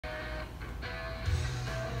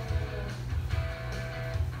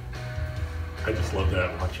I just love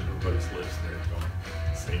that, watching everybody's lips there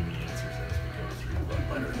going, saying the answers as we go through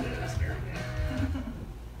what letter it is and everything.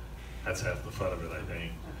 That's half the fun of it, I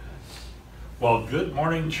think. Well, good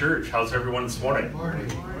morning, church. How's everyone this morning? Good morning.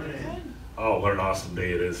 Good morning. Oh, what an awesome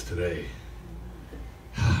day it is today.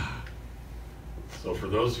 So for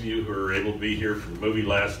those of you who were able to be here for the movie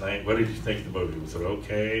last night, what did you think of the movie? Was it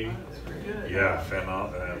okay? That's pretty good. Yeah,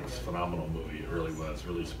 that was a phenomenal movie. It really was.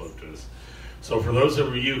 Really spoke to us. So for those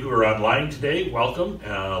of you who are online today, welcome.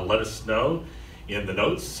 Let us know in the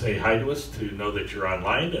notes. Say hi to us to know that you're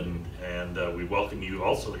online, and we welcome you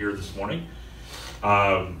also here this morning.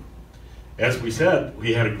 As we said,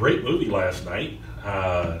 we had a great movie last night.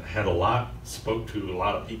 Spoke to a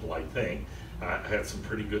lot of people, I think. Had some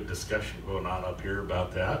pretty good discussion going on up here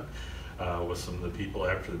about that with some of the people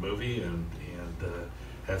after the movie, and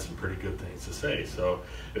had some pretty good things to say. So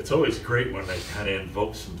it's always great when they kind of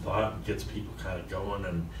invoke some thought and gets people kind of going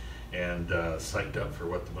and psyched up for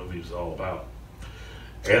what the movie was all about.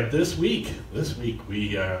 And this week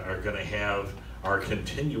we are going to have our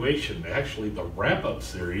continuation, actually the wrap-up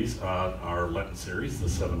series on our Lenten series, the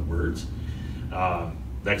 7 Words.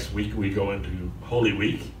 Next week we go into Holy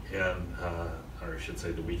Week, and or I should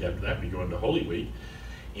say the week after that we go into Holy Week.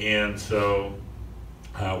 And so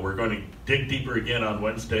we're going to dig deeper again on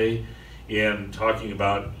Wednesday in talking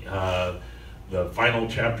about the final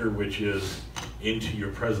chapter, which is "Into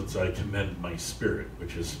your presence I commend my spirit,"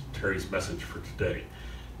 which is Terry's message for today.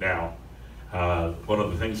 Now, one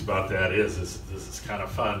of the things about that is this is kind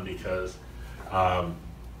of fun because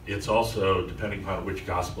it's also depending upon which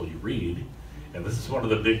gospel you read. And this is one of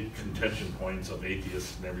the big contention points of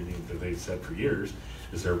atheists and everything that they've said for years,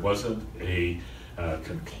 is there wasn't a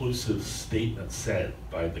conclusive statement said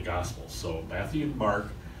by the Gospels. So Matthew and Mark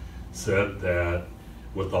said that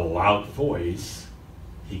with a loud voice,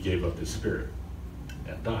 he gave up his spirit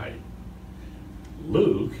and died.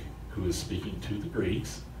 Luke, who is speaking to the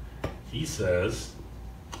Greeks, he says,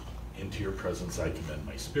 "Into your presence I commend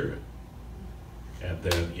my spirit." And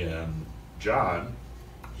then in John,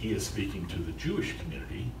 he is speaking to the Jewish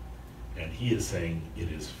community, and he is saying,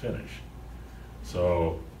 "It is finished."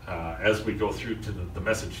 So as we go through to the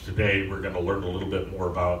message today, we're going to learn a little bit more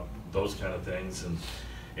about those kind of things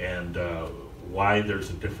and why there's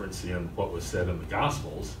a difference in what was said in the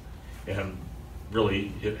Gospels. And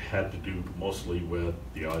really, it had to do mostly with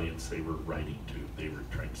the audience they were writing to, they were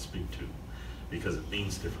trying to speak to, because it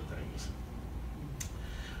means different things.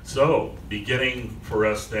 So, beginning for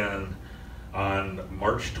us then, on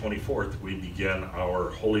March 24th, we begin our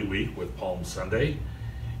Holy Week with Palm Sunday,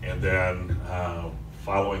 and then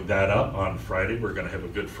following that up on Friday, we're going to have a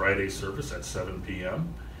Good Friday service at 7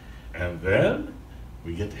 p.m., and then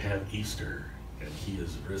we get to have Easter, and He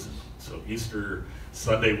is risen. So Easter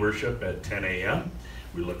Sunday worship at 10 a.m.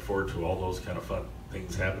 We look forward to all those kind of fun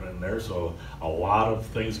things happening there, so a lot of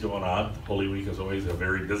things going on. Holy Week is always a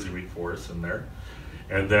very busy week for us in there.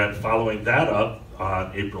 And then following that up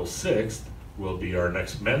on April 6th, will be our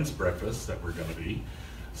next men's breakfast that we're going to be.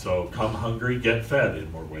 So come hungry, get fed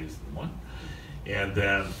in more ways than one. And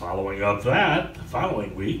then following up that, the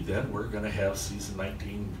following week, then we're going to have season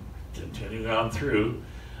 19 continuing on through.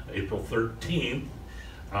 April 13th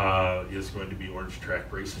is going to be Orange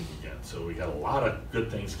Track Racing again. So we got a lot of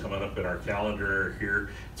good things coming up in our calendar here.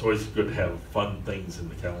 It's always good to have fun things in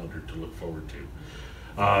the calendar to look forward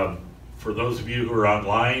to. For those of you who are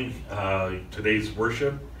online, today's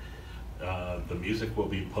worship, the music will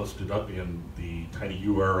be posted up in the tiny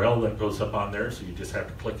URL that goes up on there, so you just have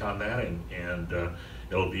to click on that, and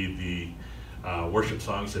it'll be the worship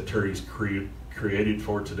songs that Terry's created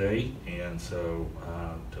for today, and so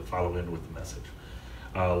to follow in with the message.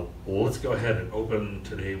 Well, let's go ahead and open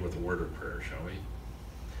today with a word of prayer, shall we?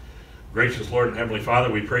 Gracious Lord and Heavenly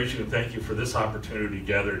Father, we praise you and thank you for this opportunity to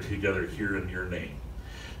gather together here in your name,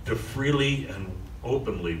 to freely and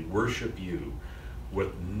openly worship you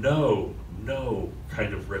with no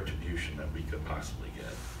kind of retribution that we could possibly get.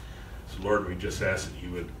 So Lord, we just ask that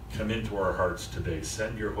you would come into our hearts today.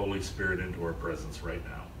 Send your Holy Spirit into our presence right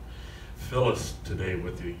now. Fill us today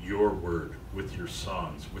with your word, with your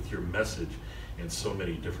songs, with your message in so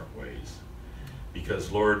many different ways.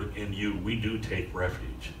 Because Lord, in you we do take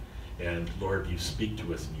refuge. And Lord, you speak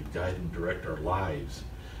to us and you guide and direct our lives.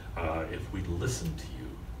 If we listen to you,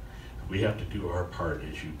 we have to do our part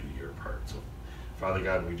as you do your part. So Father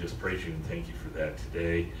God, we just praise you and thank you for that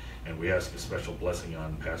today. And we ask a special blessing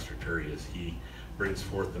on Pastor Terry as he brings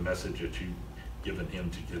forth the message that you've given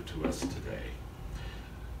him to give to us today.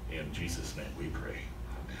 In Jesus' name we pray.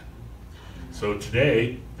 Amen. So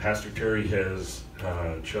today, Pastor Terry has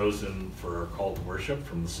chosen for our call to worship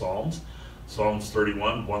from the Psalms, Psalms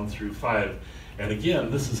 31, 1 through 5. And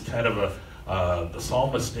again, this is kind of the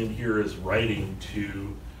psalmist in here is writing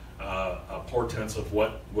to a portents of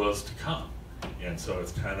what was to come. And so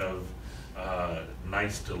it's kind of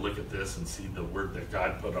nice to look at this and see the word that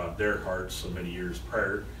God put on their hearts so many years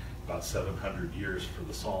prior, about 700 years for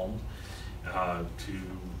the Psalms, to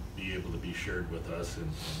be able to be shared with us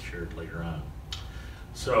and shared later on.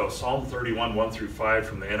 So Psalm 31, 1 through 5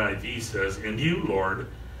 from the NIV says, "In you, Lord,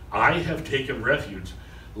 I have taken refuge.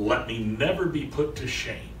 Let me never be put to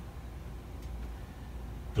shame.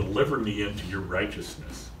 Deliver me into your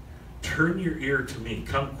righteousness. Turn your ear to me.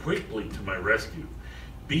 Come quickly to my rescue.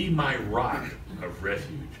 Be my rock of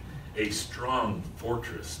refuge, a strong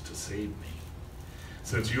fortress to save me.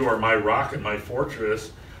 Since you are my rock and my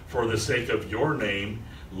fortress, for the sake of your name,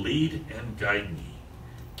 lead and guide me.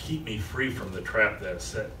 Keep me free from the trap that's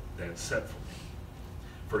set for me.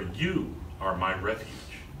 For you are my refuge.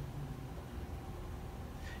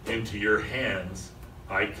 Into your hands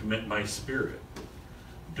I commit my spirit.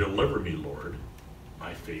 Deliver me, Lord,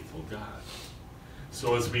 my faithful God."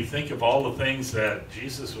 So as we think of all the things that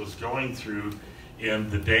Jesus was going through in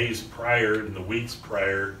the days prior, in the weeks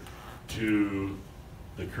prior to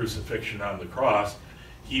the crucifixion on the cross,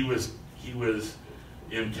 he was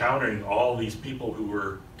encountering all these people who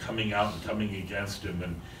were coming out and coming against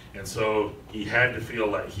him, and so he had to feel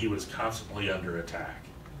like he was constantly under attack.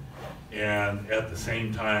 And at the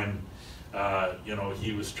same time,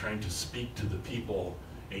 he was trying to speak to the people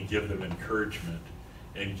and give them encouragement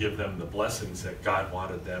and give them the blessings that God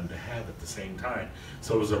wanted them to have at the same time.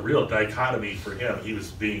 So it was a real dichotomy for him. He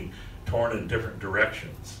was being torn in different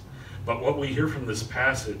directions. But what we hear from this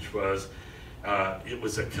passage was, it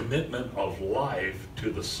was a commitment of life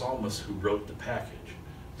to the psalmist who wrote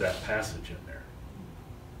that passage in there.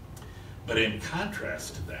 But in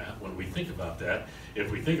contrast to that, when we think about that,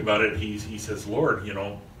 if we think about it, he says, "Lord,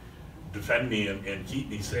 defend me and keep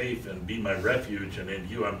me safe and be my refuge, and in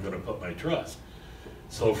you I'm going to put my trust."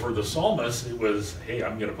 So for the psalmist, it was, hey,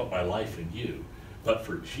 I'm going to put my life in you. But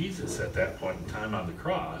for Jesus at that point in time on the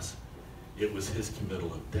cross, it was his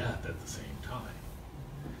committal of death at the same time.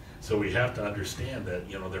 So we have to understand that,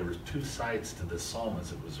 there were two sides to this psalm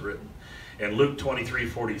as it was written. In Luke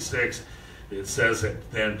 23:46, it says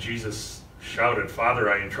that then Jesus shouted,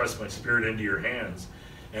 "Father, I entrust my spirit into your hands."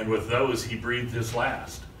 And with those, he breathed his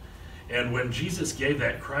last. And when Jesus gave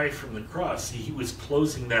that cry from the cross, see, he was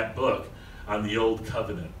closing that book on the old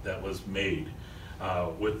covenant that was made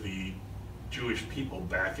with the Jewish people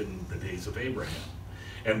back in the days of Abraham.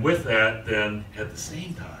 And with that, then, at the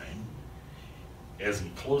same time, as he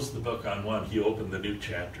closed the book on one, he opened the new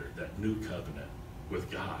chapter, that new covenant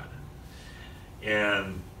with God.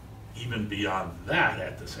 And even beyond that,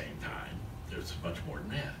 at the same time, there's much more than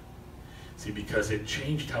that. See, because it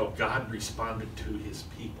changed how God responded to his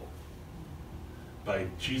people. By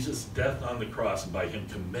Jesus' death on the cross and by him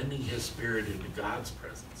commending his spirit into God's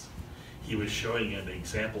presence, he was showing an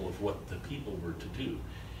example of what the people were to do.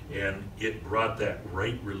 And it brought that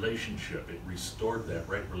right relationship. It restored that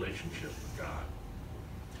right relationship with God.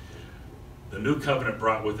 The new covenant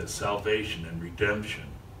brought with it salvation and redemption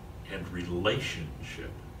and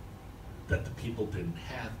relationship that the people didn't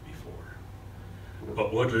have before.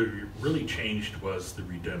 But what really changed was the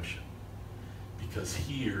redemption. Because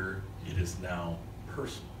here it is now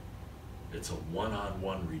personal. It's a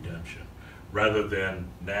one-on-one redemption rather than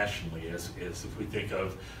nationally, as if we think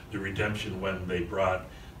of the redemption when they brought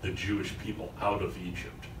the Jewish people out of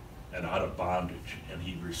Egypt and out of bondage, and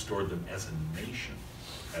he restored them as a nation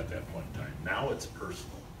at that point in time. Now it's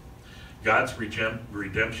personal. God's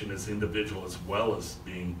redemption is individual as well as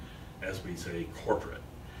being, as we say, corporate.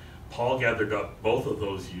 Paul gathered up both of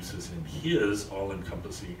those uses in his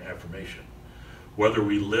all-encompassing affirmation. Whether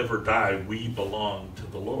we live or die, we belong to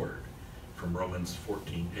the Lord, from Romans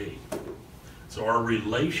 14:8. So our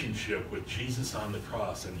relationship with Jesus on the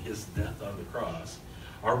cross and his death on the cross,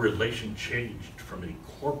 our relation changed from a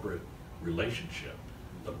corporate relationship,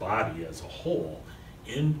 the body as a whole,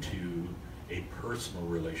 into a personal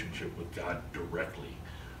relationship with God directly.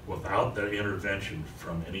 Without that intervention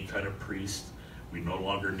from any kind of priest, we no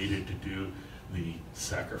longer needed to do the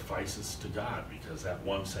sacrifices to God, because that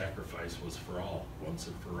one sacrifice was for all, once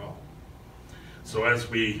and for all. So as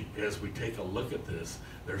we take a look at this,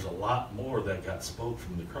 there's a lot more that got spoke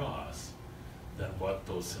from the cross than what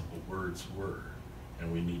those simple words were.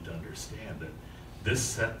 And we need to understand that this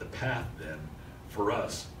set the path then for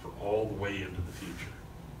us for all the way into the future,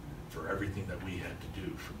 for everything that we had to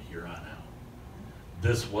do from here on out.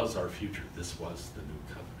 This was our future. This was the new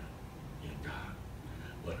covenant in God.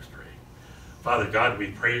 Let us pray. Father God,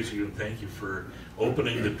 we praise you and thank you for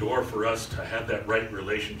opening the door for us to have that right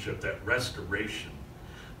relationship, that restoration,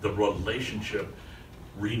 the relationship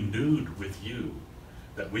renewed with you,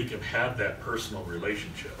 that we can have that personal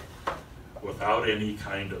relationship without any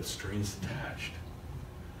kind of strings attached.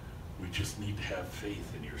 We just need to have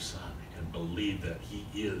faith in your Son and believe that he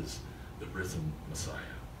is the risen Messiah.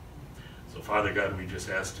 So Father God, we just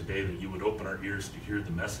ask today that you would open our ears to hear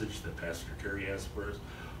the message that Pastor Terry has for us.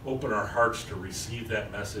 Open our hearts to receive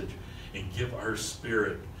that message and give our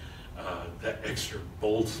spirit that extra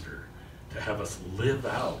bolster to have us live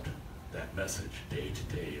out that message day to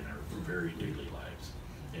day in our very daily lives.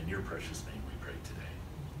 In your precious name we pray today.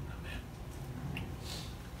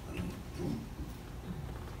 Amen.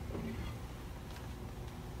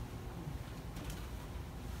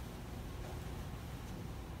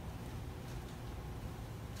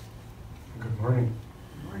 Good morning.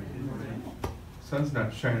 Sun's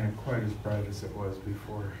not shining quite as bright as it was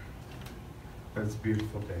before, but it's a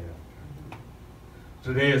beautiful day out.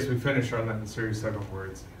 Today, as we finish our Lenten series, 7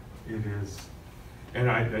 words, it is,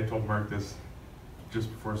 and I told Mark this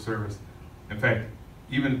just before service. In fact,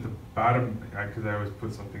 even at the bottom, because I always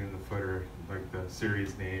put something in the footer, like the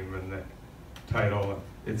series name and the title,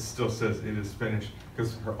 it still says it is finished,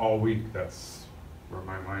 because for all week, that's where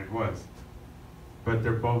my mind was. But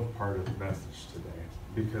they're both part of the message today,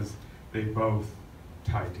 because they both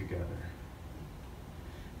tie together.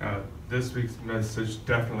 This week's message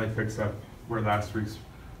definitely picks up where last week's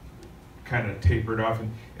kind of tapered off.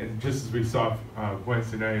 And just as we saw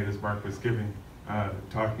Wednesday night, as Mark was giving,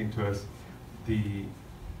 talking to us, the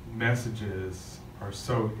messages are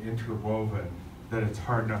so interwoven that it's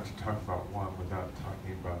hard not to talk about one without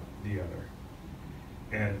talking about the other.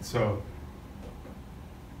 And so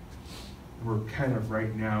we're kind of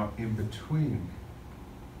right now in between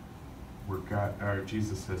where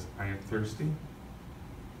Jesus says, I am thirsty,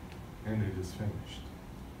 and it is finished.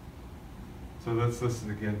 So let's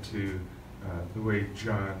listen again to the way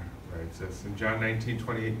John writes this. In John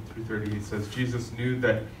 19:28-30, he says, Jesus knew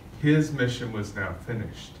that his mission was now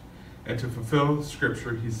finished. And to fulfill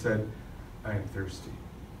Scripture, he said, I am thirsty.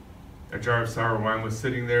 A jar of sour wine was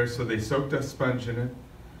sitting there, so they soaked a sponge in it,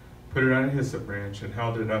 put it on a hyssop branch, and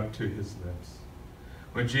held it up to his lips.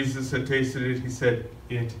 When Jesus had tasted it, he said,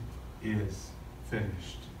 it is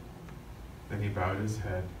finished. Then he bowed his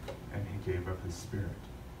head and he gave up his spirit.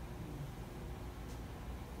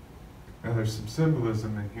 Now there's some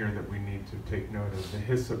symbolism in here that we need to take note of. The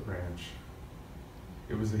hyssop branch.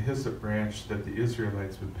 It was a hyssop branch that the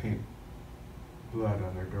Israelites would paint blood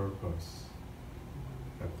on their doorposts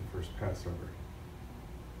at the first Passover.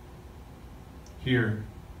 Here,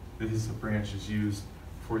 the hyssop branch is used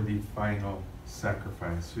for the final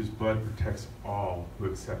sacrifice, whose blood protects all who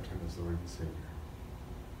accept him as Lord and Savior.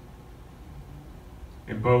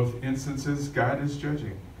 In both instances, God is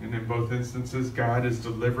judging, and in both instances, God is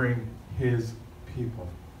delivering his people.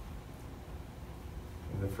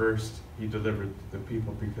 In the first, he delivered the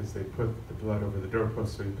people because they put the blood over the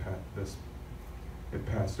doorpost, so it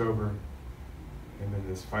passed over. And in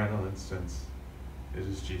this final instance, it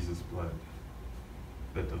is Jesus' blood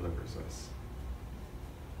that delivers us.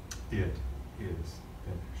 It is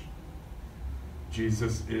finished.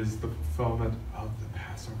 Jesus is the fulfillment of the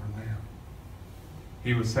Passover lamb.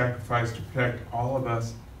 He was sacrificed to protect all of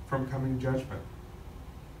us from coming judgment.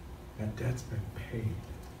 That debt's been paid.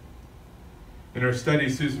 In her study,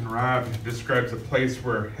 Susan Robb describes a place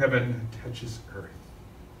where heaven touches earth.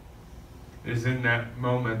 It is in that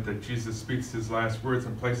moment that Jesus speaks his last words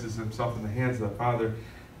and places himself in the hands of the Father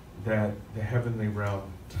that the heavenly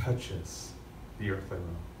realm touches the earthly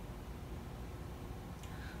realm.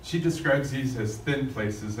 She describes these as thin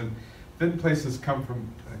places, and thin places come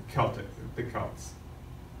from the Celts.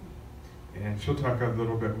 And she'll talk a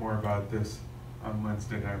little bit more about this on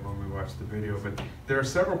Wednesday night when we watch the video. But there are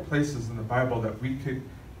several places in the Bible that we could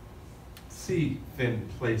see thin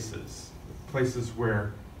places, places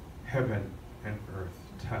where heaven and earth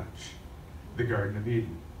touch. The Garden of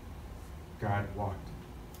Eden, God walked.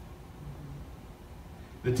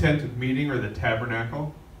 The tent of meeting, or the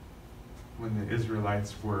tabernacle, when the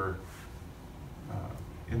Israelites were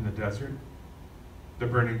in the desert. The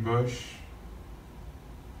burning bush.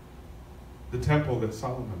 The temple that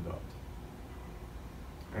Solomon built.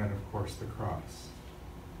 And of course the cross.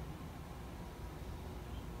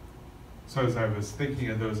 So as I was thinking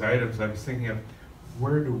of those items, I was thinking of,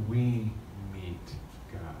 where do we meet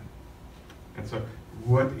God? And so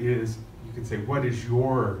what is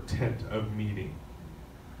your tent of meeting?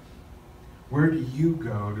 Where do you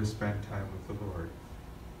go to spend time with the Lord?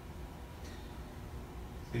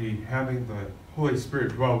 See, having the Holy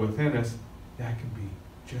Spirit dwell within us that can be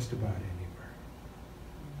just about anywhere.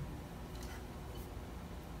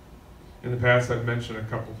 In the past, I've mentioned a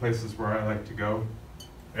couple places where I like to go.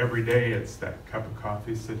 Every day, it's that cup of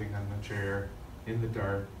coffee sitting on the chair in the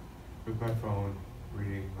dark with my phone,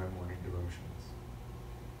 reading my morning devotions.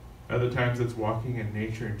 Other times, it's walking in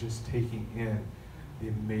nature and just taking in the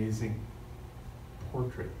amazing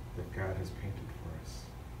portrait that God has painted for us.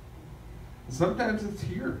 And sometimes it's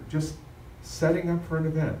here, just setting up for an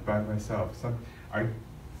event by myself. I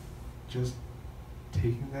just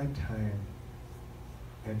taking that time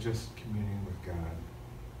and just communing with God.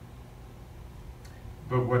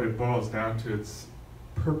 But what it boils down to, it's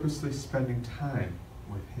purposely spending time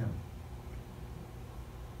with Him.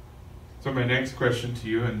 So my next question to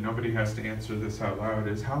you, and nobody has to answer this out loud,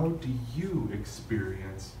 is how do you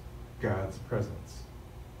experience God's presence?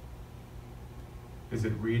 Is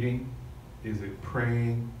it reading? Is it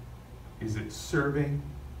praying? Is it serving?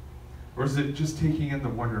 Or is it just taking in the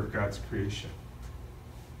wonder of God's creation?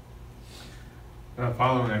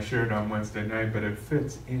 Following I shared on Wednesday night, but it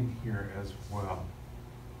fits in here as well,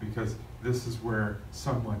 because this is where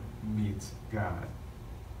someone meets God.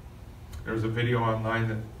 There was a video online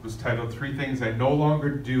that was titled, 3 Things I No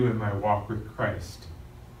Longer Do in My Walk with Christ.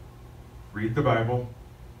 Read the Bible,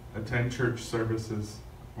 attend church services,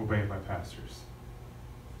 obey my pastors.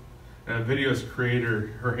 And the video's creator,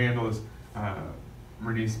 her handle is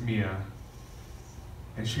Bernice Mia,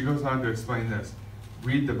 and she goes on to explain this.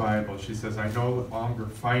 Read the Bible. She says, I no longer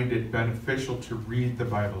find it beneficial to read the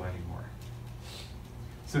Bible anymore.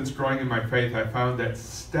 Since growing in my faith, I found that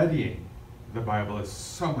studying the Bible is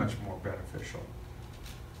so much more beneficial.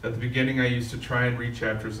 At the beginning, I used to try and read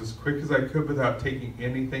chapters as quick as I could without taking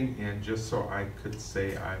anything in, just so I could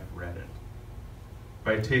say I've read it.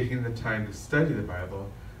 By taking the time to study the Bible,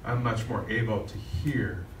 I'm much more able to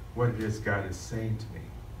hear what it is God is saying to me.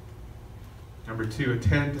 Number 2,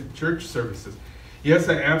 attend church services. Yes,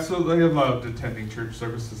 I absolutely loved attending church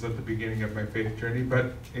services at the beginning of my faith journey,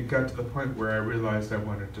 but it got to the point where I realized I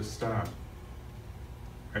wanted to stop.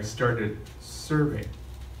 I started serving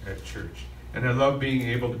at church, and I love being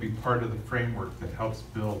able to be part of the framework that helps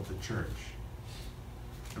build the church.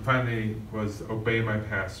 And finally was obey my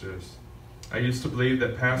pastors. I used to believe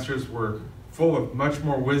that pastors were full of much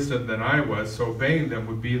more wisdom than I was, so obeying them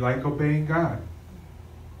would be like obeying God.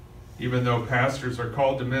 Even though pastors are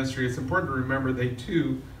called to ministry, it's important to remember they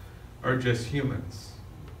too are just humans.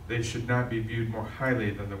 They should not be viewed more highly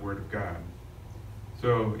than the Word of God.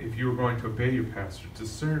 So if you are going to obey your pastor,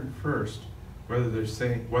 discern first whether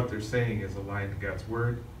what they're saying is aligned to God's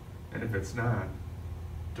Word, and if it's not,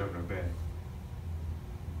 don't obey.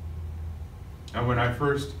 And when I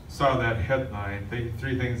first saw that headline,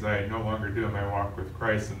 3 things I no longer do in my walk with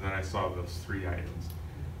Christ, and then I saw those 3 items.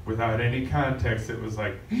 Without any context, it was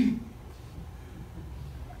like,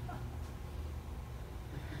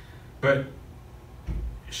 but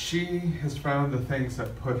she has found the things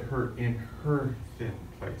that put her in her thin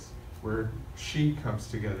place, where she comes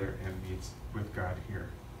together and meets with God here.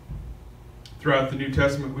 Throughout the New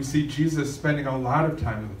Testament, we see Jesus spending a lot of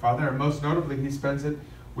time with the Father, and most notably, he spends it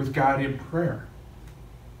with God in prayer.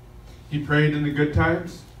 He prayed in the good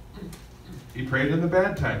times, he prayed in the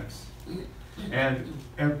bad times, and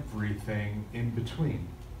everything in between.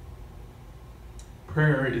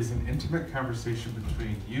 Prayer is an intimate conversation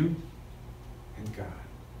between you and God.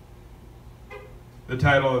 The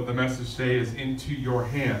title of the message today is Into Your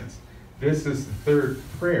Hands. This is the 3rd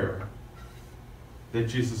prayer that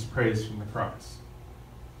Jesus prays from the cross.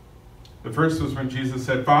 The first was when Jesus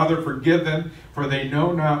said, Father, forgive them, for they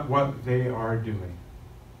know not what they are doing.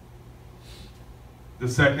 The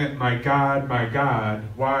second, my God,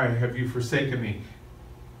 why have you forsaken me?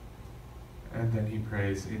 And then he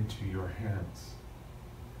prays, into your hands.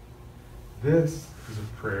 This is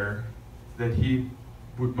a prayer that he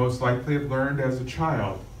would most likely have learned as a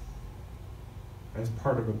child as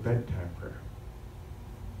part of a bedtime prayer.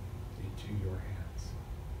 Into your hands.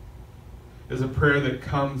 Is a prayer that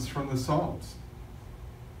comes from the Psalms.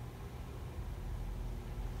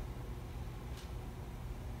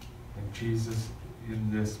 And Jesus,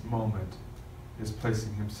 in this moment, is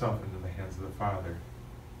placing himself into the hands of the Father,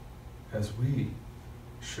 as we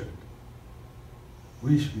should.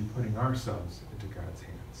 We should be putting ourselves into God's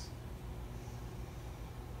hands.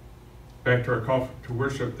 Back to our call to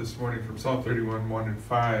worship this morning from Psalm 31, 1 and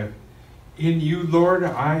 5. In you, Lord,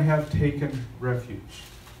 I have taken refuge.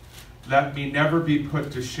 Let me never be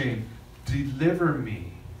put to shame. Deliver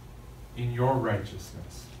me in your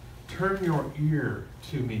righteousness. Turn your ear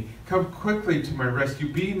to me. Come quickly to my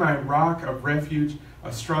rescue. Be my rock of refuge,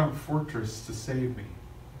 a strong fortress to save me.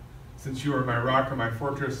 Since you are my rock and my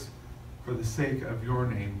fortress, For the sake of your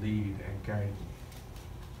name, lead and guide me.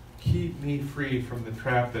 Keep me free from the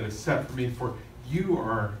trap that is set for me, for you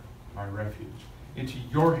are my refuge. Into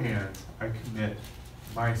your hands I commit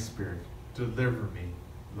my spirit. Deliver me,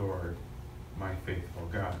 Lord, my faithful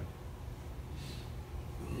God.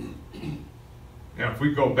 Now, if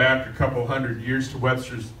we go back a couple hundred years to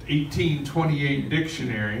Webster's 1828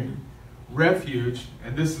 dictionary, refuge,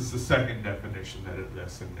 and this is the second definition that it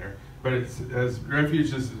lists in there, but it says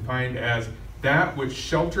refuge is defined as that which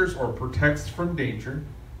shelters or protects from danger,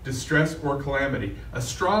 distress, or calamity. A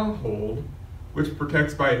stronghold which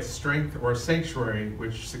protects by its strength, or a sanctuary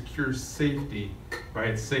which secures safety by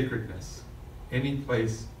its sacredness. Any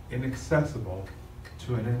place inaccessible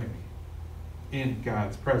to an enemy. In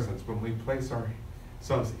God's presence, when we place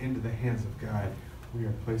ourselves into the hands of God, we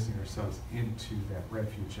are placing ourselves into that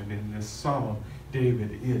refuge. And in this psalm,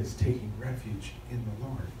 David is taking refuge in the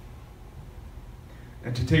Lord.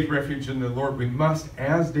 And to take refuge in the Lord, we must,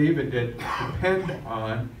 as David did, depend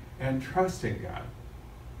on and trust in God.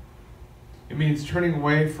 It means turning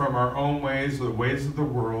away from our own ways or the ways of the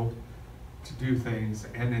world to do things,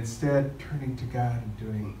 and instead turning to God and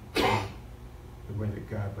doing the way that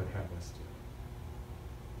God would have us do.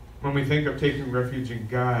 When we think of taking refuge in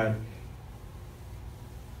God,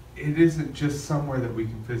 it isn't just somewhere that we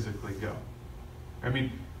can physically go. I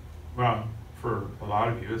mean, well, for a lot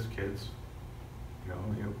of you as kids,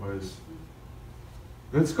 it was,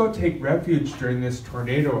 let's go take refuge during this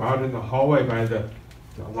tornado out in the hallway by the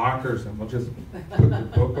lockers, and we'll just put the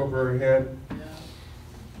book over our head. Yeah.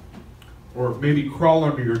 Or maybe crawl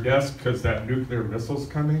under your desk because that nuclear missile's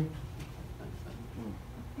coming.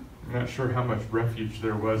 I'm not sure how much refuge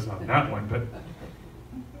there was on that one, but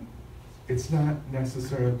it's not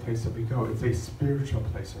necessarily a place that we go. It's a spiritual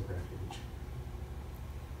place of refuge.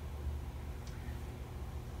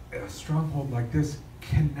 A stronghold like this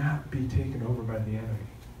cannot be taken over by the enemy.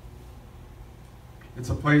 It's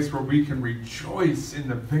a place where we can rejoice in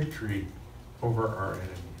the victory over our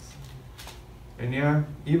enemies. And yeah,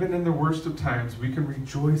 even in the worst of times, we can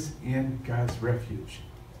rejoice in God's refuge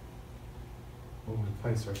when we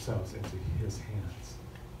place ourselves into his hands.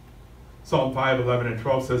 Psalm 5, 11 and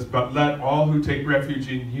 12 says, "But let all who take refuge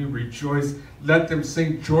in you rejoice. Let them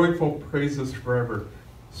sing joyful praises forever.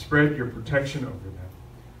 Spread your protection over them,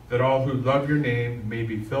 that all who love your name may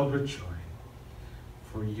be filled with joy.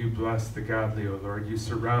 For you bless the godly, O Lord. You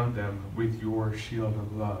surround them with your shield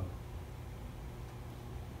of love."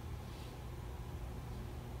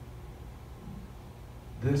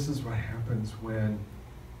 This is what happens when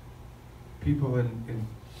people in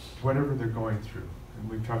whatever they're going through, and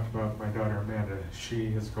we've talked about my daughter Amanda, she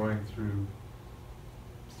is going through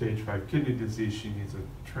stage 5 kidney disease. She needs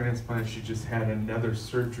a transplant. She just had another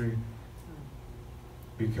surgery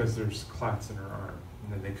because there's clots in her arm.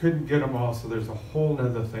 And then they couldn't get them all, so there's a whole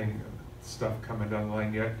other thing, stuff coming down the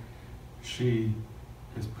line. Yet she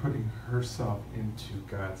is putting herself into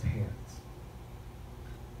God's hands.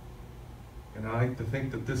 And I like to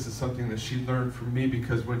think that this is something that she learned from me,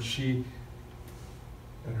 because when she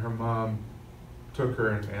and her mom took her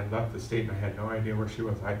and left the state, and I had no idea where she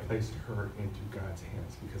was, I placed her into God's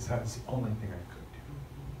hands, because that's the only thing I could do.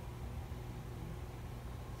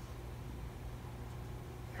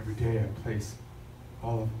 Every day I place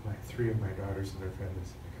all of my 3 of my daughters and their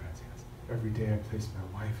families into God's hands. Every day I place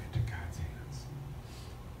my wife into God's hands.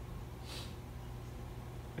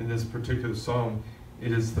 In this particular psalm,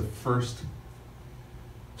 it is the first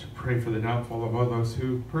to pray for the downfall of all those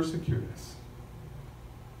who persecute us.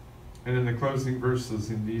 And in the closing verses,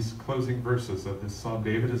 in these closing verses of this psalm,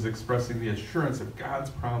 David is expressing the assurance of God's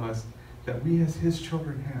promise that we as his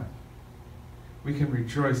children have. We can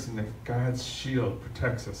rejoice in that God's shield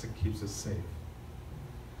protects us and keeps us safe.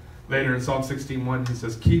 Later in Psalm 16:1, he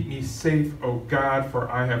says, "Keep me safe, O God, for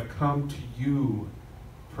I have come to you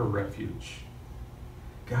for refuge."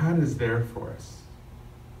 God is there for us.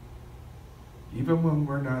 Even when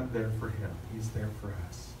we're not there for him, he's there for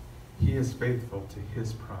us. He is faithful to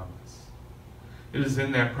his promise. It is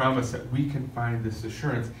in that promise that we can find this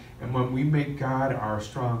assurance. And when we make God our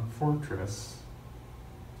strong fortress,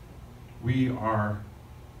 we are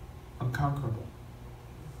unconquerable.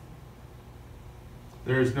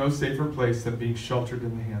 There is no safer place than being sheltered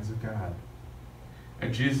in the hands of God.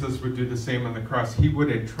 And Jesus would do the same on the cross. He would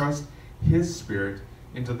entrust his Spirit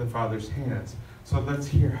into the Father's hands. So let's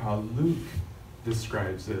hear how Luke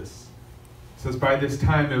describes this. It says, "By this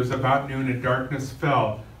time it was about noon, and darkness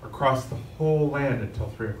fell across the whole land until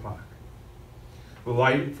 3 o'clock. The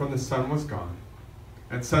light from the sun was gone,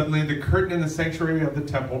 and suddenly the curtain in the sanctuary of the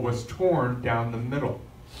temple was torn down the middle.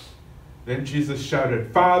 Then Jesus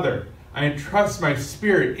shouted, 'Father, I entrust my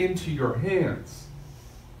spirit into your hands.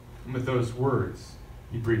 And with those words,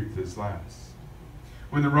 he breathed his last.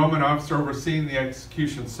 When the Roman officer overseeing the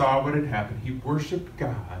execution saw what had happened, he worshiped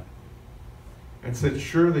God and said,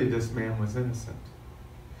 surely this man was innocent.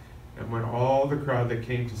 And when all the crowd that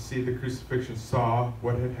came to see the crucifixion saw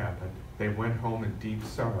what had happened, they went home in deep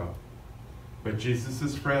sorrow. But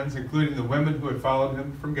Jesus' friends, including the women who had followed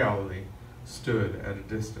him from Galilee, stood at a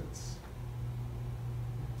distance.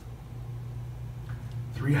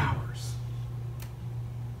 3 hours.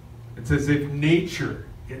 It's as if nature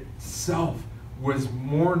itself was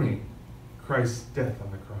mourning Christ's death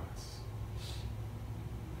on the cross.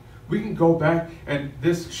 We can go back, and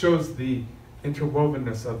this shows the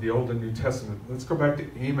interwovenness of the Old and New Testament. Let's go back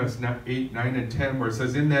to Amos 8, 9, and 10, where it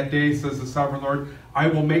says, in that day, says the sovereign Lord, I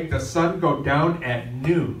will make the sun go down at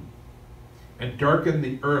noon and darken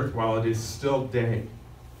the earth while it is still day.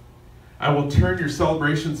 I will turn your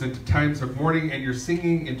celebrations into times of mourning and your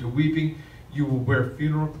singing into weeping. You will wear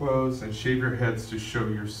funeral clothes and shave your heads to show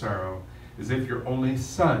your sorrow, as if your only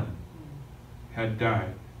son had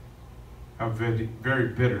died. How very, very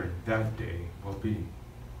bitter that day will be.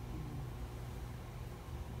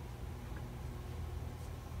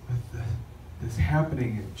 With this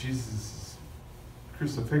happening in Jesus'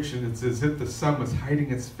 crucifixion, it's as if the sun was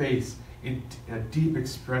hiding its face in a deep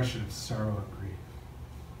expression of sorrow and grief.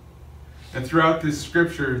 And throughout this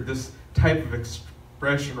scripture, this type of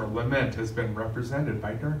expression or lament has been represented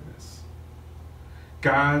by darkness.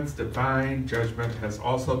 God's divine judgment has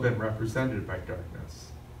also been represented by darkness.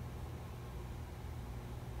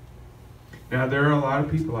 Now, there are a lot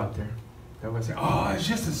of people out there that would say, oh, it's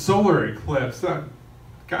just a solar eclipse.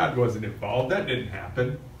 God wasn't involved. That didn't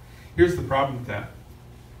happen. Here's the problem with that.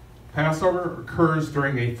 Passover occurs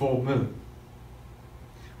during a full moon.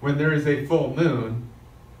 When there is a full moon,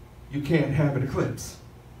 you can't have an eclipse.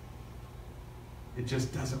 It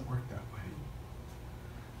just doesn't work that way.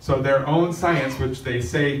 So their own science, which they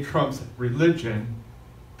say trumps religion,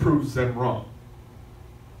 proves them wrong.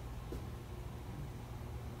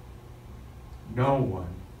 No one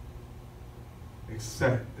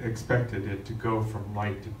expected it to go from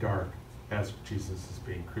light to dark as Jesus is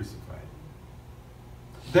being crucified.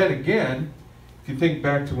 Then again, if you think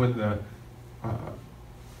back to when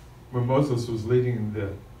Moses was leading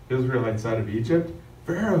the Israelites out of Egypt,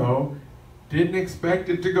 Pharaoh didn't expect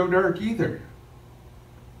it to go dark either.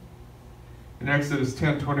 In Exodus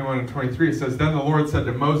 10, 21 and 23, it says, then the Lord said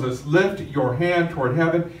to Moses, lift your hand toward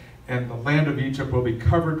heaven, and the land of Egypt will be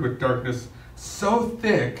covered with darkness so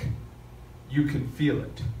thick you can feel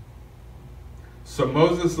it. So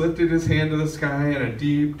Moses lifted his hand to the sky, and a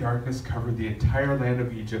deep darkness covered the entire land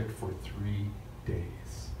of Egypt for 3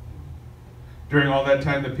 days. During all that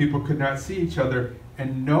time, the people could not see each other,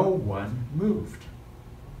 and no one moved.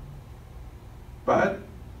 But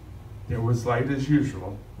there was light as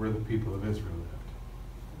usual where the people of Israel lived.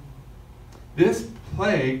 This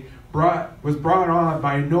plague was brought on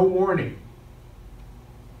by no warning.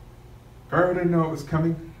 Pharaoh didn't know it was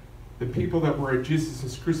coming. The people that were at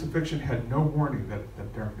Jesus' crucifixion had no warning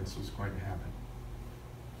that darkness was going to happen.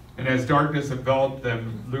 And as darkness enveloped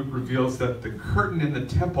them, Luke reveals that the curtain in the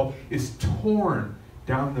temple is torn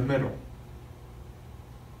down the middle.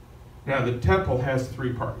 Now, the temple has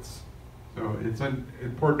 3 parts. So it's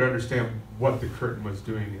important to understand what the curtain was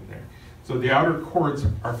doing in there. So the outer courts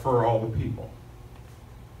are for all the people.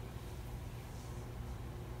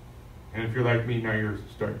 And if you're like me, now you're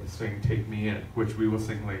starting to sing Take Me In, which we will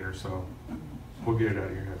sing later, so we'll get it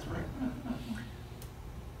out of your heads, right?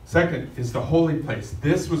 Second is the holy place.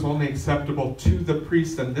 This was only acceptable to the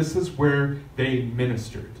priests, and this is where they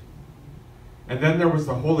ministered. And then there was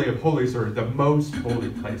the Holy of Holies, or the most holy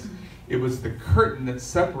place. It was the curtain that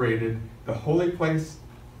separated the holy place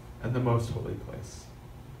and the most holy place.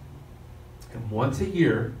 And once a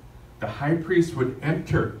year, the high priest would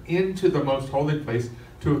enter into the most holy place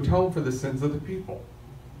to atone for the sins of the people.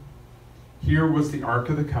 Here was the Ark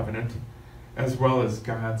of the Covenant, as well as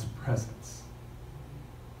God's presence.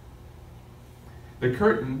 The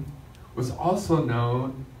curtain was also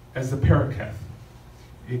known as the paraketh.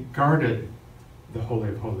 It guarded the Holy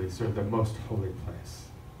of Holies, or the most holy place.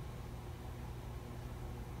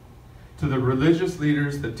 To the religious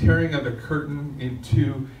leaders, the tearing of the curtain in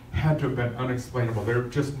two had to have been unexplainable. There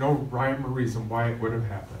was just no rhyme or reason why it would have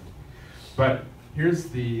happened. But here's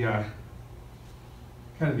the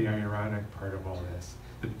kind of the ironic part of all this.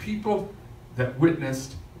 The people that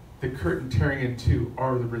witnessed the curtain tearing in two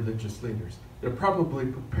are the religious leaders. They're probably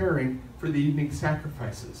preparing for the evening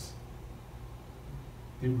sacrifices.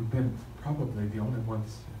 They would have been probably the only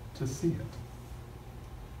ones to see it.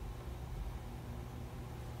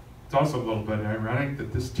 It's also a little bit ironic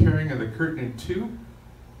that this tearing of the curtain in two,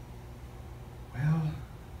 well,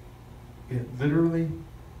 it literally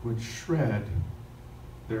would shred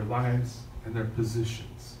their lives and their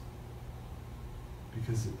positions,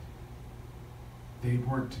 because they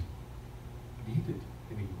weren't needed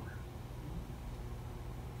anymore.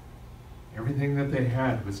 Everything that they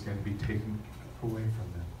had was going to be taken away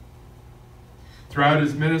from them. Throughout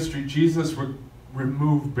his ministry, Jesus would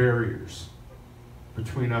remove barriers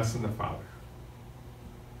between us and the Father.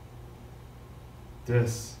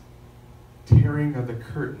 This tearing of the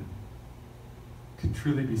curtain can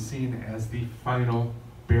truly be seen as the final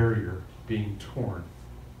barrier being torn.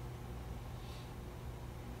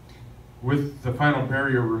 With the final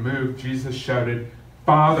barrier removed, Jesus shouted,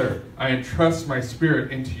 "Father, I entrust my spirit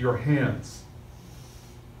into your hands."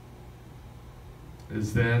 It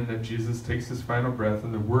is then that Jesus takes his final breath,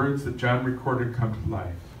 and the words that John recorded come to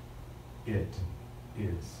life. It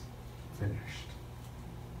is finished.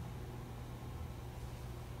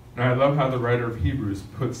 Now, I love how the writer of Hebrews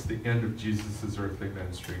puts the end of Jesus' earthly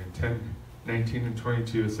ministry. In 10:19 and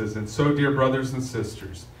 22, it says, "And so, dear brothers and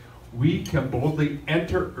sisters, we can boldly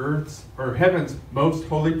enter heaven's most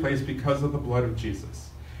holy place because of the blood of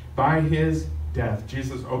Jesus. By his death,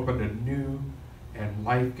 Jesus opened a new and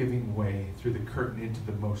life-giving way through the curtain into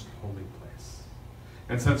the most holy place.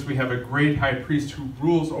 And since we have a great high priest who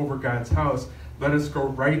rules over God's house, let us go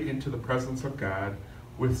right into the presence of God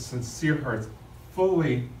with sincere hearts,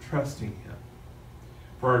 fully trusting him.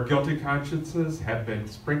 For our guilty consciences have been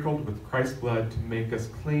sprinkled with Christ's blood to make us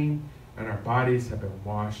clean, and our bodies have been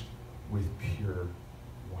washed with pure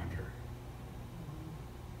water."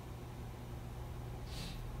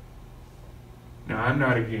 Now, I'm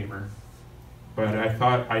not a gamer, but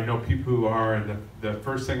I know people who are, and the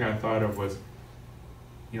first thing I thought of was,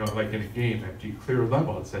 like in a game, after you clear a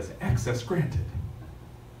level, it says, "Access granted."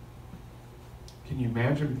 Can you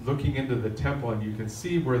imagine looking into the temple and you can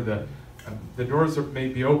see where the doors may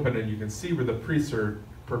be open and you can see where the priests are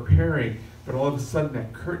preparing, but all of a sudden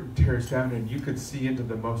that curtain tears down and you can see into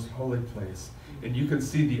the most holy place, and you can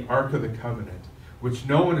see the Ark of the Covenant, which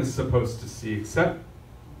no one is supposed to see except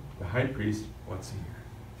the high priest once a year.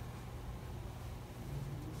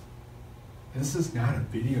 This is not a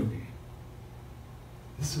video game.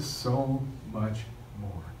 This is so much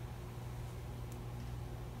more.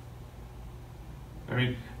 I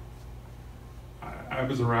mean, I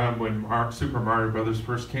was around when Super Mario Brothers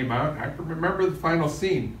first came out. I can remember the final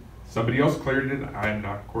scene. Somebody else cleared it. I'm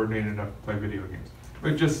not coordinated enough to play video games.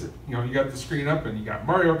 But just, you got the screen up and you got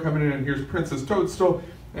Mario coming in and here's Princess Toadstool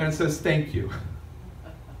and it says, "Thank you."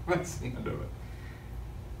 That's the end of it.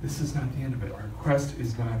 This is not the end of it. Our quest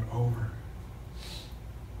is not over.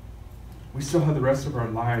 We still have the rest of our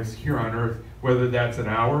lives here on earth, whether that's an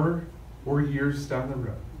hour or years down the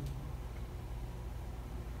road.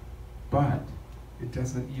 But it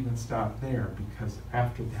doesn't even stop there, because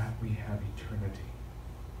after that we have eternity.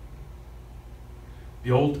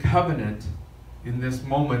 The old covenant in this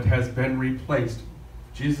moment has been replaced.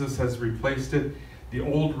 Jesus has replaced it. The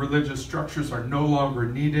old religious structures are no longer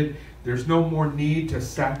needed. There's no more need to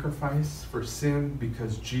sacrifice for sin,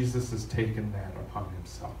 because Jesus has taken that upon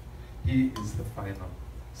himself. He is the final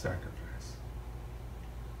sacrifice.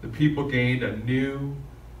 The people gained a new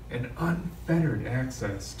and unfettered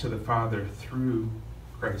access to the Father through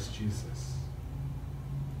Christ Jesus.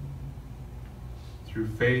 Through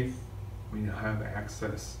faith, we now have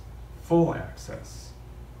access, full access,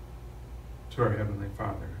 to our Heavenly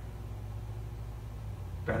Father.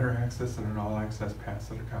 Better access than an all-access pass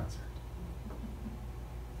at a concert.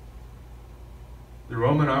 The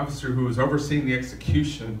Roman officer who was overseeing the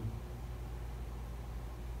execution,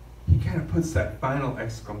 he kind of puts that final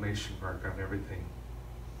exclamation mark on everything.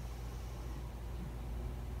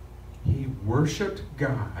 He worshiped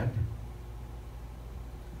God.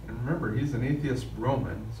 And remember, he's an atheist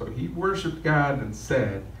Roman, so he worshiped God and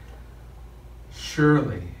said,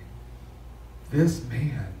 "Surely this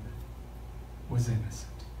man was innocent."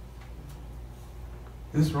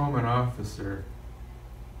 This Roman officer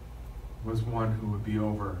was one who would be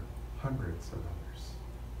over hundreds of others.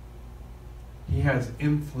 He has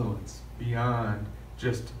influence beyond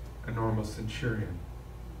just a normal centurion.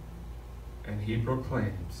 And he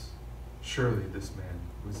proclaims, "Surely this man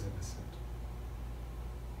was innocent."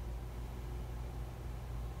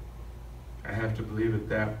 I have to believe at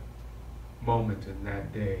that moment in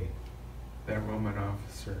that day, that Roman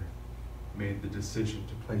officer made the decision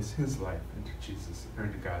to place his life into Jesus, or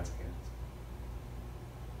into God's hands.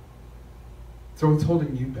 So what's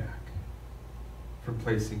holding you back from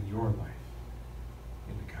placing your life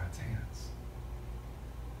into God's hands?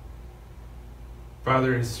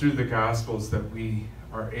 Father, it's through the Gospels that we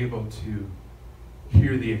are able to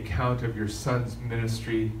hear the account of your Son's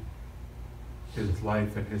ministry, his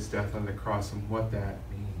life and his death on the cross, and what that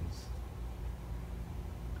means.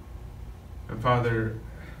 And Father,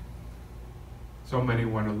 so many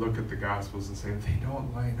want to look at the Gospels and say, they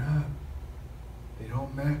don't line up. They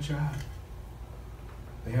don't match up.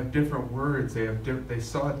 They have different words. They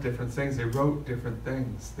saw different things. They wrote different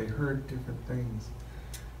things. They heard different things.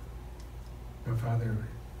 But Father,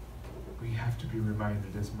 we have to be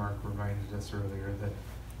reminded, as Mark reminded us earlier, that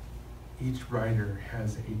each writer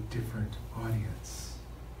has a different audience.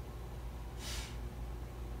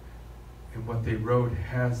 And what they wrote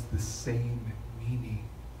has the same meaning.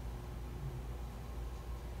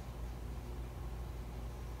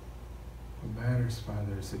 What matters,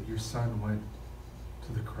 Father, is that your Son went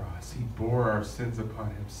to the cross. He bore our sins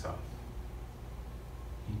upon himself.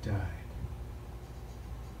 He died.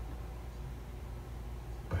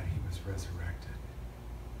 But he was resurrected.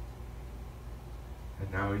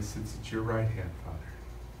 And now he sits at your right hand, Father.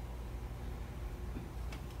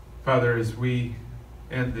 Father, as we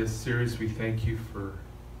end this series, we thank you for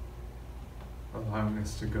allowing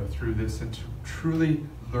us to go through this and to truly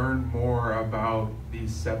learn more about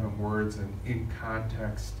these 7 words and in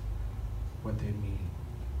context what they mean.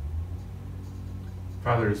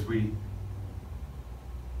 Father, as we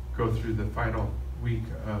go through the final week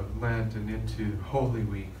of Lent and into Holy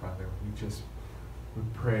Week, Father, we just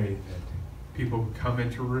would pray that people would come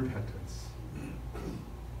into repentance.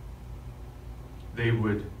 They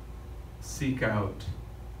would seek out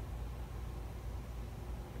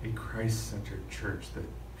a Christ-centered church that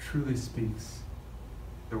truly speaks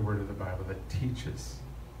the word of the Bible, that teaches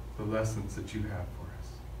the lessons that you have for us.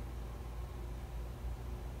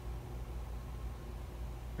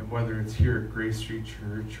 And whether it's here at Grace Street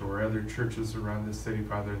Church or other churches around the city,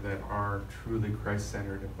 Father, that are truly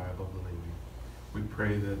Christ-centered and Bible-believing, we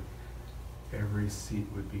pray that every seat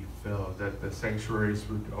would be filled, that the sanctuaries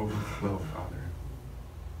would overflow, Father.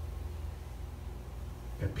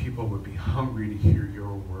 That people would be hungry to hear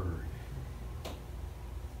your word.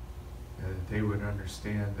 And that they would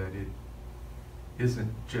understand that it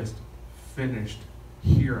isn't just finished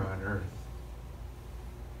here on earth,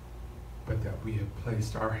 but that we have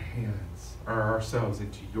placed our hands, or ourselves,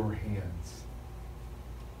 into your hands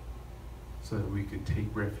so that we could take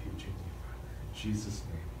refuge in you, Father. In Jesus'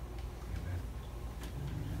 name.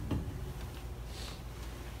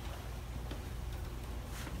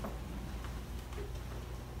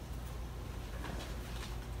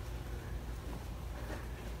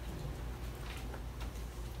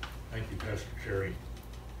 Thank you, Pastor Jerry.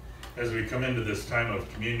 As we come into this time of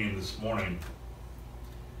communion this morning,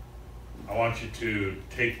 I want you to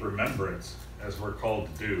take remembrance, as we're called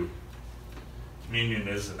to do. Communion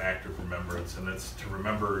is an act of remembrance, and it's to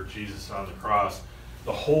remember Jesus on the cross,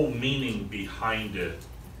 the whole meaning behind it,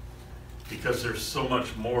 because there's so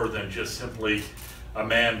much more than just simply a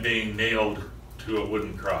man being nailed to a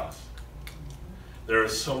wooden cross. There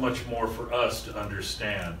is so much more for us to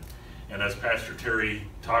understand. And as Pastor Terry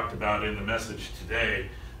talked about in the message today,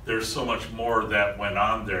 there's so much more that went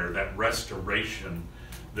on there, that restoration,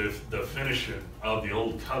 the finishing of the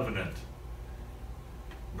old covenant.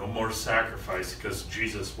 No more sacrifice, because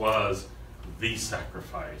Jesus was the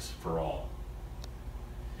sacrifice for all.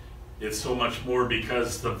 It's so much more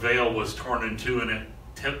because the veil was torn in two, and it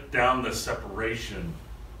took down the separation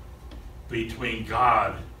between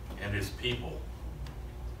God and his people.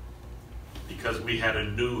 Because we had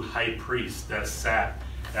a new high priest that sat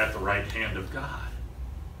at the right hand of God,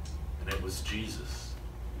 and it was Jesus.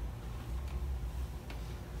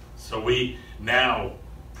 So we now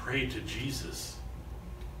pray to Jesus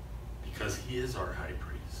because he is our high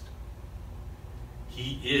priest.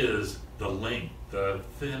 He is the link, the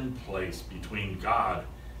thin place between God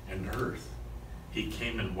and earth. He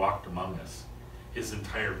came and walked among us. His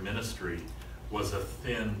entire ministry was a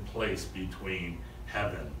thin place between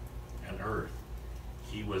heaven and earth.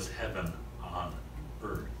 He was heaven on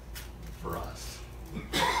earth for us.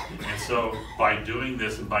 And so by doing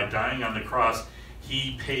this and by dying on the cross,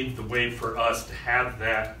 he paved the way for us to have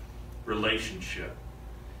that relationship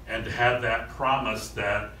and to have that promise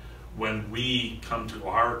that when we come to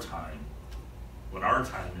our time, when our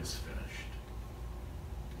time is finished,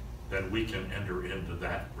 then we can enter into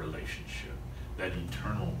that relationship, that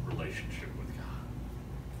eternal relationship with God.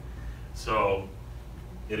 So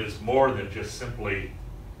it is more than just simply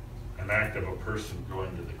an act of a person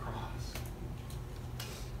going to the cross.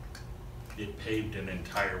 It paved an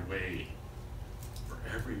entire way for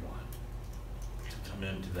everyone to come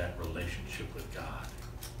into that relationship with God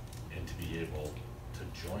and to be able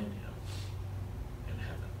to join him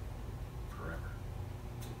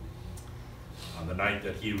On the night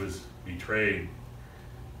that he was betrayed,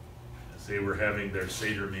 as they were having their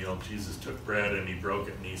Seder meal, Jesus took bread and he broke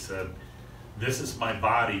it and he said, "This is my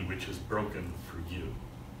body which is broken for you.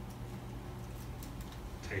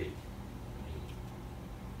 Take."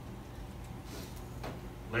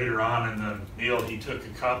 Later on in the meal, he took a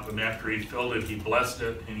cup, and after he filled it, he blessed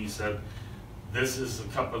it, and he said, "This is the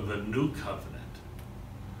cup of the new covenant,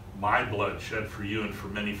 my blood shed for you and for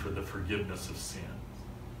many for the forgiveness of sins.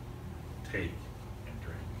 Take and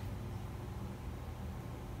drink."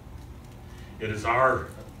 It is our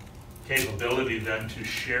capability then to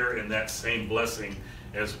share in that same blessing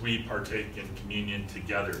as we partake in communion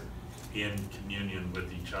together, in communion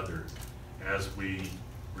with each other, as we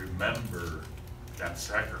remember that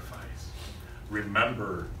sacrifice.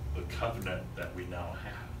 Remember the covenant that we now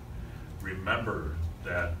have. Remember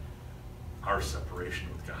that our separation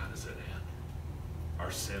with God is at end.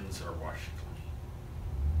 Our sins are washed clean.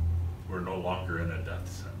 We're no longer in a death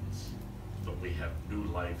sentence, but we have new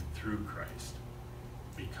life through Christ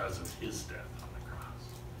because of his death on the cross.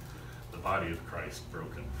 The body of Christ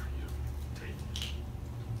broken for you. Take it.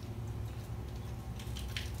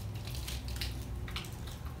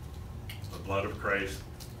 The blood of Christ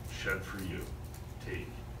shed for you. Take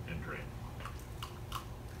and drink.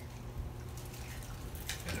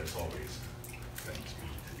 And as always, thanks be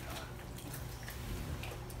to God.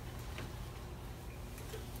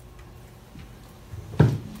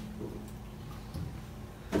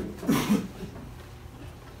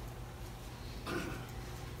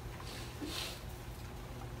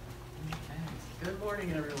 Good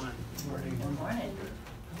morning, everyone. Good morning. Good morning.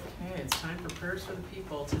 Okay, it's time for prayers for the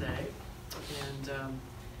people today. And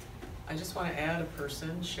I just want to add a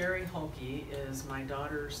person. Sherry Hulke is my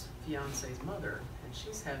daughter's fiance's mother, and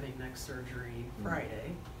she's having neck surgery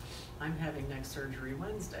Friday. I'm having neck surgery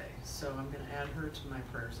Wednesday, so I'm going to add her to my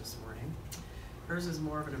prayers this morning. Hers is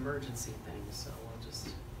more of an emergency thing, so we'll just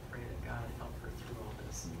pray that God help her through all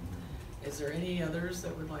this. Is there any others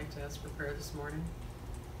that would like to ask for prayer this morning?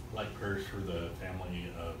 Like prayers for the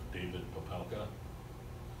family of David Popelka,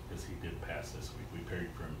 because he did pass this week. We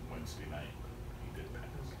prayed for him Wednesday night, but he did pass.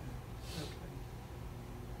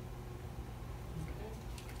 Okay.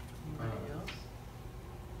 Anybody else?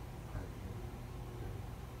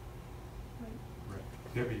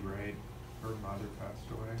 Debbie Wright, her mother passed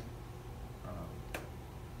away.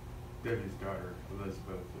 Debbie's daughter,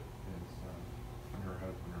 Elizabeth, is, and her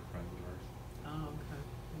husband are friends of ours. Oh, okay,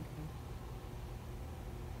 okay.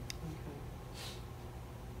 Okay.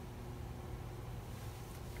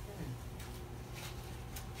 Okay.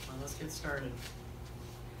 Well, let's get started.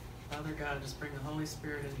 Father God, just bring the Holy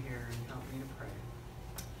Spirit in here and help me to pray.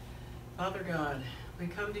 Father God, we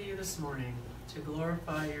come to you this morning to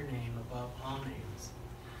glorify your name above all names.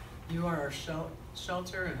 You are our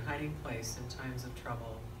shelter and hiding place in times of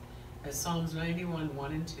trouble. As Psalms 91,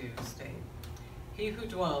 1 and 2 state, he who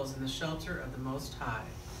dwells in the shelter of the Most High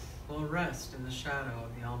will rest in the shadow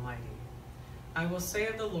of the Almighty. I will say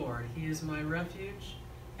of the Lord, he is my refuge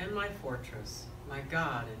and my fortress, my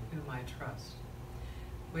God in whom I trust.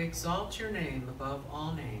 We exalt your name above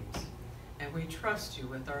all names, and we trust you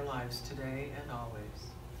with our lives today and always.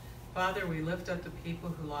 Father, we lift up the people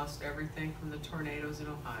who lost everything from the tornadoes in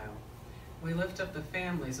Ohio. We lift up the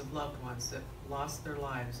families of loved ones that lost their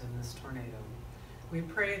lives in this tornado. We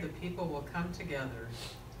pray the people will come together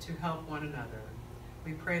to help one another.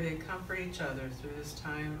 We pray they comfort each other through this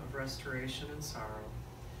time of restoration and sorrow.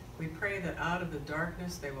 We pray that out of the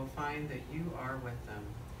darkness they will find that you are with them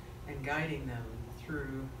and guiding them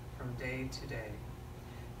through from day to day.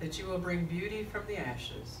 That you will bring beauty from the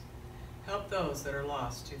ashes. Help those that are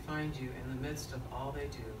lost to find you in the midst of all they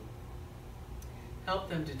do. Help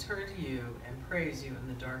them to turn to you and praise you in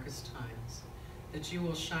the darkest times, that you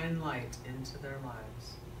will shine light into their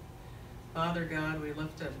lives. Father God, we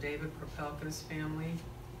lift up David Propelka's family,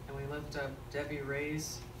 and we lift up Debbie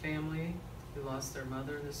Ray's family, who lost their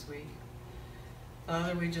mother this week.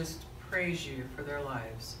 Father, we just praise you for their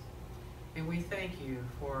lives, and we thank you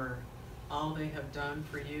for all they have done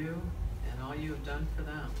for you and all you have done for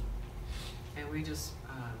them. And we just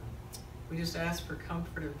ask for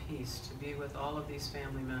comfort and peace to be with all of these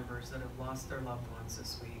family members that have lost their loved ones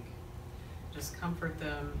this week. Just comfort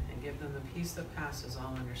them and give them the peace that passes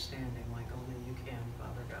all understanding, like only you can,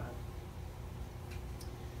 Father God.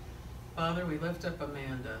 Father, we lift up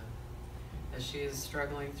Amanda as she is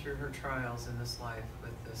struggling through her trials in this life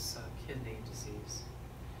with this kidney disease.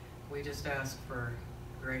 We just ask for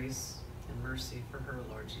grace and mercy for her,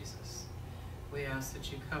 Lord Jesus. We ask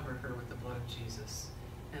that you cover her with the blood of Jesus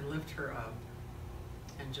and lift her up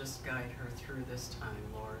and just guide her through this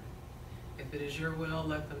time, Lord. If it is your will,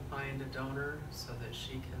 let them find a donor so that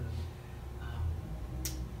she can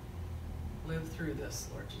live through this,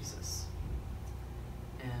 Lord Jesus.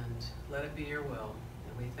 And let it be your will.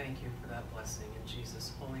 And we thank you for that blessing in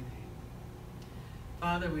Jesus' holy name.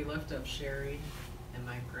 Father, we lift up Sherry and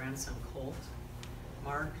my grandson Colt,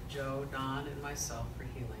 Mark, Joe, Don, and myself for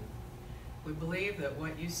healing. We believe that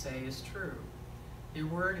what you say is true. Your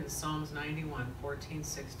word in Psalms 91, 14,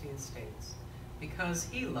 16 states, "Because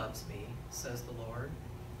he loves me, says the Lord,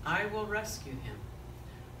 I will rescue him.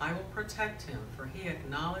 I will protect him, for he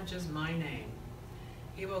acknowledges my name.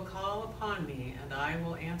 He will call upon me, and I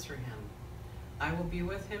will answer him. I will be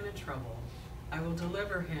with him in trouble. I will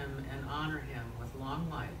deliver him and honor him with long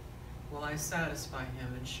life. Will I satisfy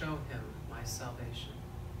him and show him my salvation?"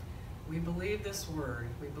 We believe this word.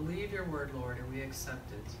 We believe your word, Lord, and we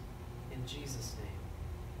accept it in Jesus'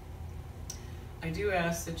 name. I do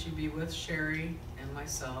ask that you be with Sherry and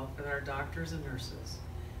myself and our doctors and nurses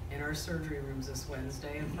in our surgery rooms this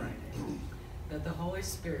Wednesday and Friday, that the Holy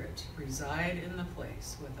Spirit reside in the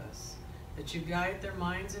place with us, that you guide their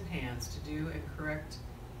minds and hands to do and correct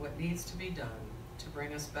what needs to be done to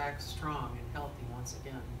bring us back strong and healthy once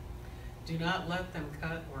again. Do not let them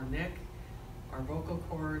cut or nick our vocal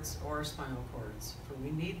cords or spinal cords, for we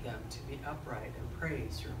need them to be upright and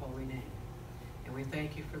praise your holy name. And we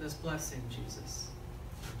thank you for this blessing, Jesus.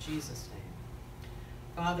 In Jesus' name.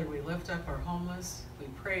 Father, we lift up our homeless. We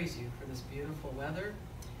praise you for this beautiful weather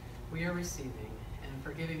we are receiving and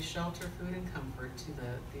for giving shelter, food, and comfort to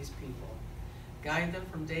these people. Guide them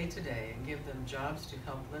from day to day and give them jobs to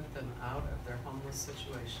help lift them out of their homeless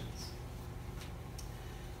situations.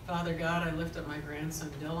 Father God, I lift up my grandson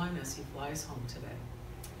Dylan as he flies home today.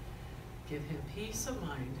 Give him peace of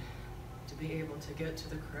mind to be able to get to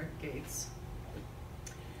the correct gates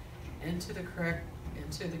and to the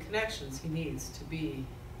connections he needs to be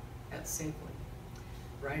at safely.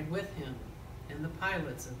 Ride with him and the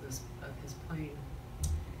pilots of his plane.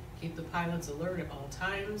 Keep the pilots alert at all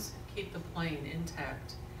times. Keep the plane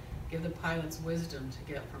intact. Give the pilots wisdom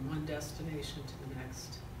to get from one destination to the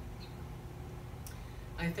next.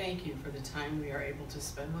 I thank you for the time we are able to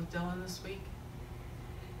spend with Dylan this week.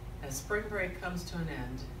 As spring break comes to an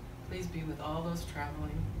end, please be with all those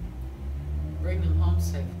traveling. Bring them home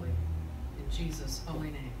safely. In Jesus'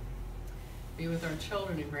 holy name. Be with our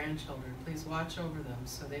children and grandchildren. Please watch over them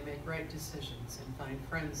so they make right decisions and find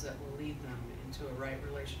friends that will lead them into a right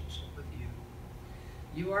relationship with you.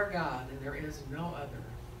 You are God, and there is no other.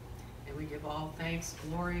 And we give all thanks,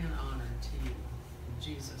 glory, and honor to you. In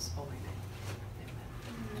Jesus' holy name.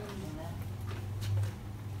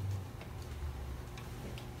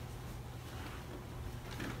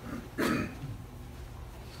 Amen.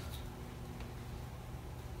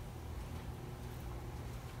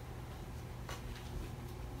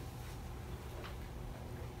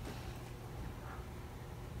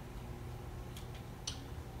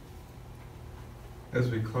 As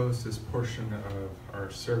we close this portion of our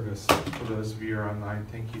service, for those of you who are online,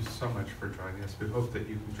 thank you so much for joining us. We hope that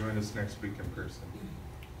you can join us next week in person.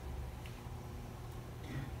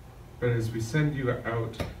 But as we send you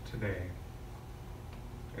out today,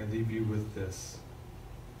 I leave you with this.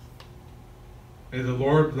 May the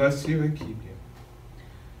Lord bless you and keep you.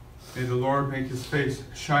 May the Lord make his face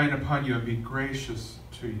shine upon you and be gracious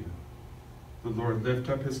to you. The Lord lift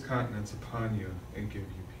up his countenance upon you and give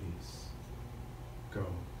you peace. Go.